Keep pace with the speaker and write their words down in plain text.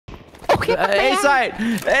A side!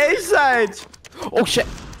 A side! Oh shit!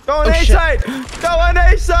 Go on A side! Go on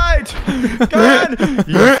A side! Go on!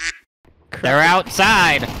 They're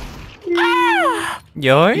outside.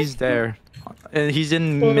 Yoy? He's there. And he's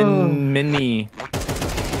in mini.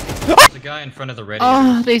 There's a guy in front of the radio.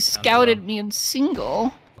 Oh, they scouted me in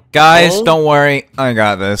single. Guys, don't worry. I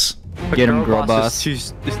got this. Get him, girl boss.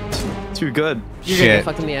 It's too good. You're gonna get Shit.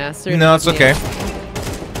 fucked in the ass. No, it's okay.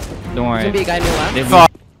 Don't There's gonna be worry. a guy in your lap.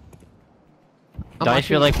 Fuck. I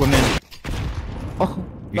feel like women. Oh,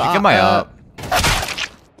 You should get my up.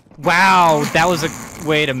 Wow, that was a.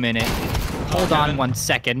 Wait a minute. Hold on 1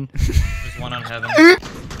 second. There's one on heaven.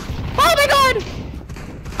 Oh my god!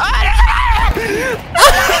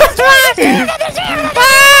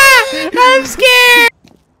 I'm scared.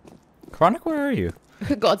 Chronic, where are you?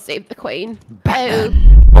 God save the queen.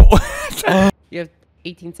 Boom. You have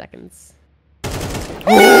 18 seconds.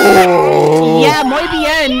 Yeah, muy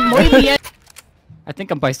bien, muy bien. I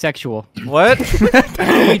think I'm bisexual. What?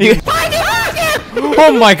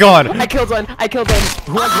 Oh my god! I killed one. I killed one.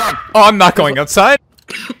 Oh, I'm not going outside.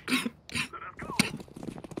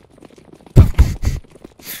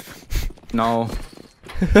 No.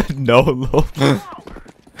 No, lol.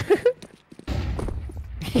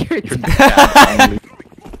 You're dead.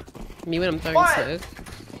 Me when I'm throwing smoke.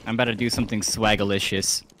 I'm about to do something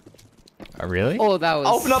swagalicious. Really? Oh, that was.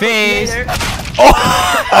 Open up Face.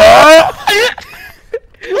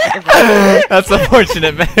 That's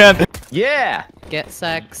unfortunate, man. Yeah! Get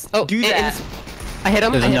sex. Oh, Do that. I hit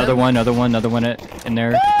him. There's I hit another him. one, another one in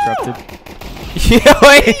there. Corrupted. Yeah,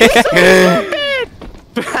 wait.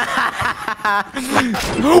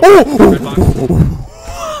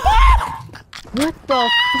 What the fuck?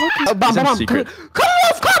 Oh, bomb, It's in bomb. secret. Come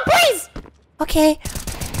on, please. Okay.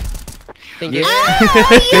 Thank you.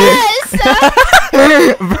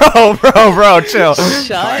 Bro, chill.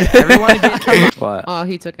 Shut. Everyone get What? Oh,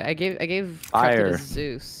 he took it. I gave Fire. Fire.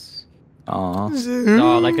 Zeus. Aw.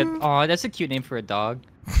 Oh, like a. Oh, that's a cute name for a dog.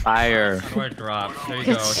 Fire. Where it drops. There you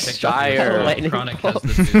go. Take Fire. the Chronic has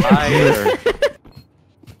the two. Fire.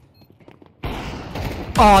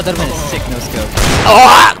 Oh, that would have been a sick no scope.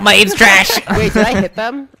 Oh, my aim's trash. Wait, did I hit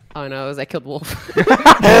them? Oh no, it was I killed Wolf.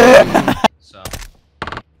 So.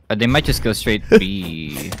 They might just go straight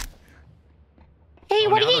B. Hey,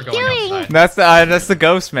 what are you doing? That's the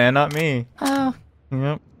ghost, man, not me. Oh.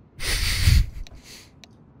 Yep.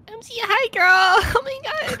 MC, hi, girl. Oh my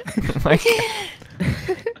god. My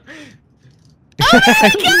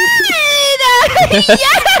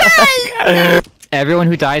Yes! Everyone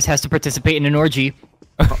who dies has to participate in an orgy.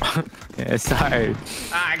 Yeah, sorry.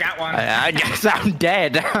 I got one. I guess I'm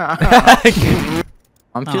dead.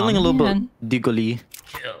 I'm feeling a little bit diggly.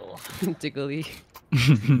 Kill. Diggly.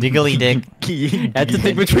 Diggly dick. That's the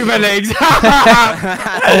thing between my legs.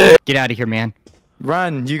 Get out of here, man.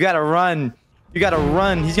 Run! You gotta run! You gotta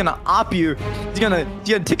run! He's gonna op you! He's gonna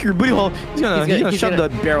take your booty hole! He's gonna shove the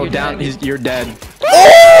barrel down. You're dead.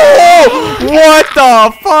 Oh! What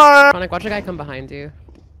the fuck? Chronic, watch a guy come behind you.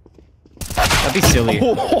 That'd be silly.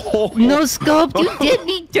 No scope, you did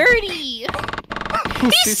me dirty.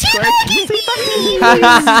 He's too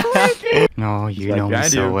No, you know me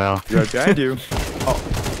so well. You're right behind you. Oh.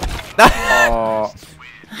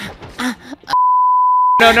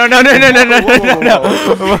 No.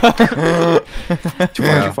 Too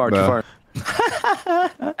far.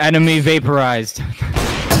 Enemy vaporized.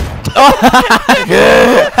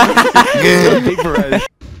 Vaporized.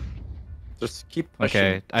 Just keep pushing.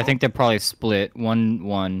 Okay, I think they're probably split.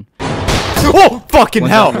 1-1. Oh, fucking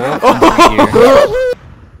One's hell! on Wolf, one's on here.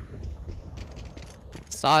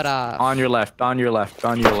 Sawed off. On your left.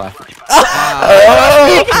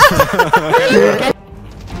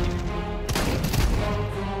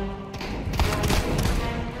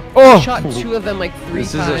 Oh! Shot two of them like 3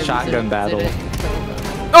 This is times. a shotgun battle.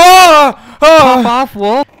 Oh! Pop off,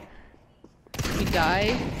 Wolf. He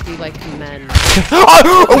died. He like men. What?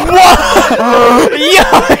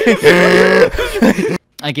 Yeah!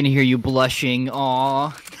 I can hear you blushing.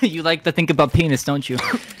 Aw. You like to think about penis, don't you?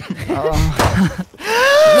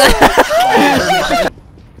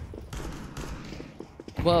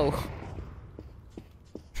 Whoa.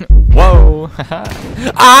 Whoa!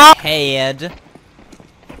 Ah! Head.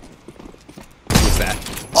 What's that?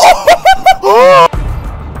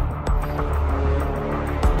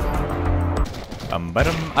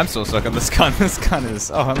 I'm so stuck on this gun. This gun is.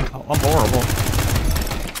 Oh, I'm horrible.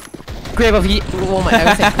 Grey Wolf, well, I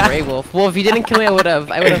would say Grey Wolf. Well, if you didn't kill me, I would have.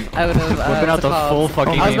 Whipping out the full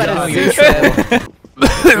fucking I was game. about to Zeus. say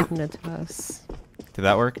so. Did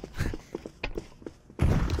that work?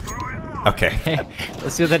 Okay.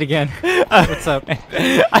 Let's do that again. What's up?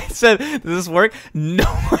 I said, does this work? No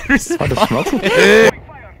one responded.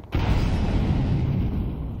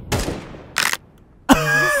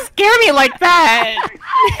 Scare me like that!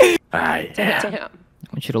 Damn. I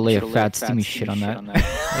want you to lay a fat, steamy shit on that.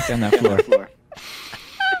 Like on that floor.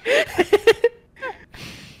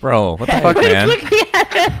 Bro, what the fuck, man?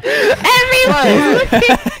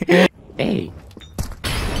 Everyone! Hey.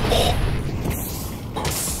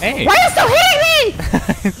 Hey. Why are you still hitting me?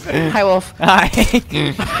 Hi, Wolf. Hi.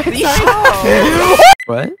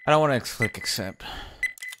 What? I don't want to click accept.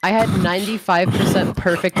 I had 95%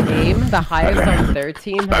 perfect aim. The highest on their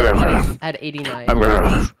team had 89.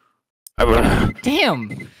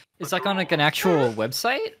 Damn! It's like on like an actual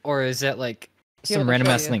website? Or is it like Here, some let me random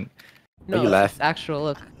show ass you. link? No, you laugh? it's actual.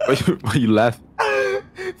 Look. Why you laugh?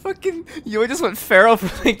 Fucking, you just went feral for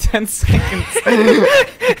like 10 seconds.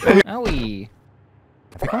 Owie.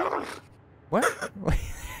 What?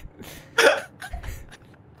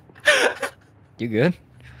 You good?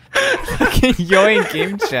 Fucking yoing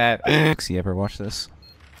game chat. You ever watch this?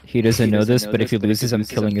 He doesn't know this, but if he loses, I'm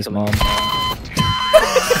killing his mom.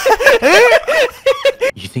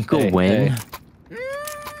 You think we'll win?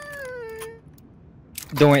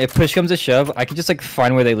 Don't worry, if push comes to shove, I can just like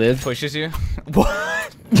find where they live. Pushes you? What?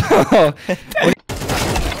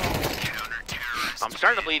 I'm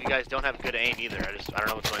starting to believe you guys don't have good aim either. I don't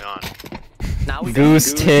know what's going on. Now we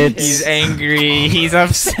Goose tits. He's angry. He's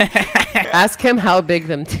upset. Ask him how big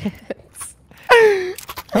them tits.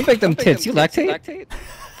 How big them tits? You lactate?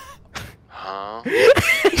 Huh?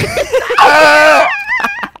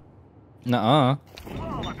 Nuh-uh.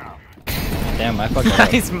 Damn, I fucked up.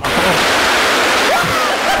 Nice.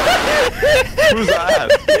 Who's that?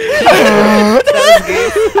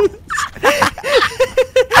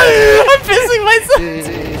 I'm pissing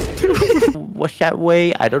myself. What's that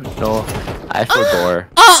way? I don't know. I forgot.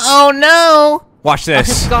 Oh no! Watch I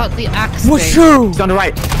this. forgot the axe What's thing. true? He's on the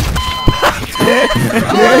right.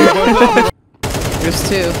 There's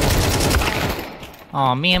two.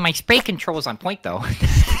 Aw, man, my spray control's on point though.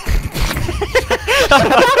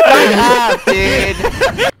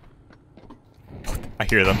 I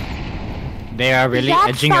hear them. They are really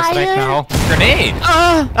edging us right now. Grenade!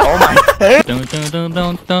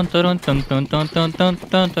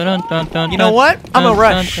 You know what? I'm a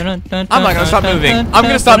rush. I'm not gonna stop moving. I'm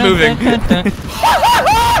gonna stop moving.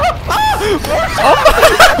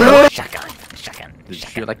 Shotgun. Did you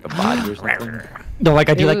feel like the body or something? No, like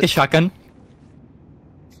I do like the shotgun.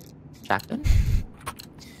 Shotgun?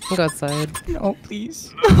 I'll go outside. No,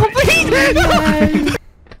 please.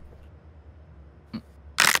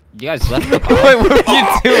 You guys left the pod. Wait, what are you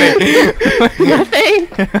doing? Nothing.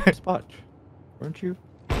 Spot. Weren't you?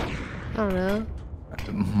 I don't know.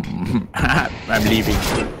 I'm leaving.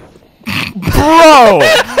 Bro!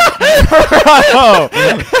 Bro!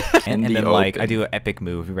 And In then the like, open. I do an epic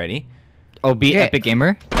move. You ready? Oh, be Yeah. epic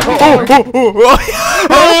gamer. Oh,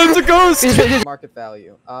 it's a ghost! Market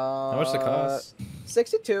value. How much it cost?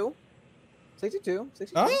 62. 62.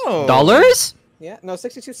 62. Oh. Dollars? Yeah, no,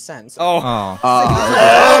 62 cents. Oh.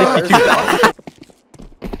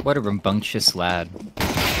 What a rambunctious lad.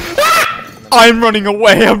 I'm running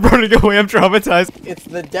away. I'm running away. I'm traumatized. It's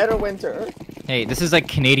the dead of winter. Hey, this is like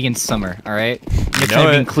Canadian summer, alright? You It's know kind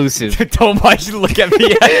of it. inclusive. Don't mind you look at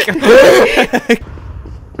me.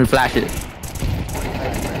 We flash it.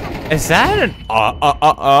 Is that an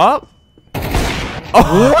up?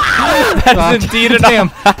 Oh, that's indeed an Damn.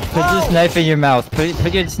 Put this knife in your mouth. Put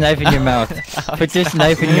this knife in your mouth. Put this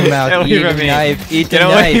knife in your mouth. Get away Eat from the me. knife. Eat the Get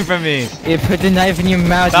away knife. from me. Put the knife in your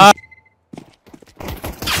mouth. Stop.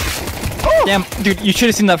 Damn, dude, you should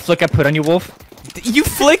have seen that flick I put on you, Wolf. You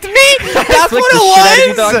flicked me? That's Flicked what the shit out of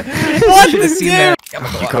you, it dog. was? What Should've the seen dude? that. You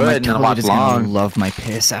God, could, my and a toilet lot is gonna long. love my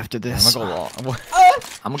piss after this. I'm gonna go long.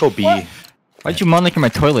 I'm gonna go B. Why'd you moan like in my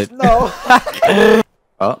toilet? No.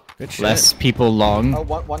 Oh, Good shit. Less people long. Oh,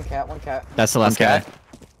 one cat, one cat. That's the last cat. guy.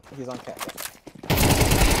 He's on cat.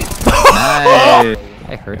 nice.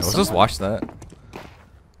 I heard Let's some. just watch that.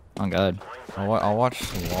 Oh god. I'll watch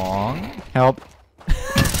long. Help.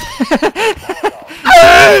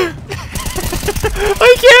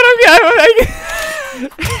 I can't.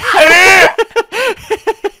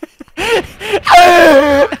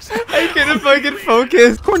 I couldn't fucking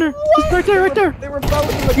focus. Corner. Right there. They were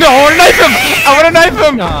both in the No, I wanna knife him. I wanna knife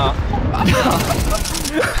him.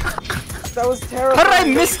 That was terrible. How did I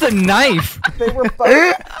miss the knife? They were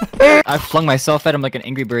both. I flung myself at him like an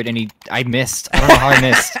angry bird and I missed. I don't know how I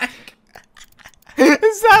missed.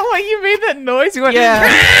 Is that why you made that noise? You went, Yeah.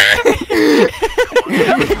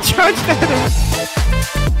 charged at him.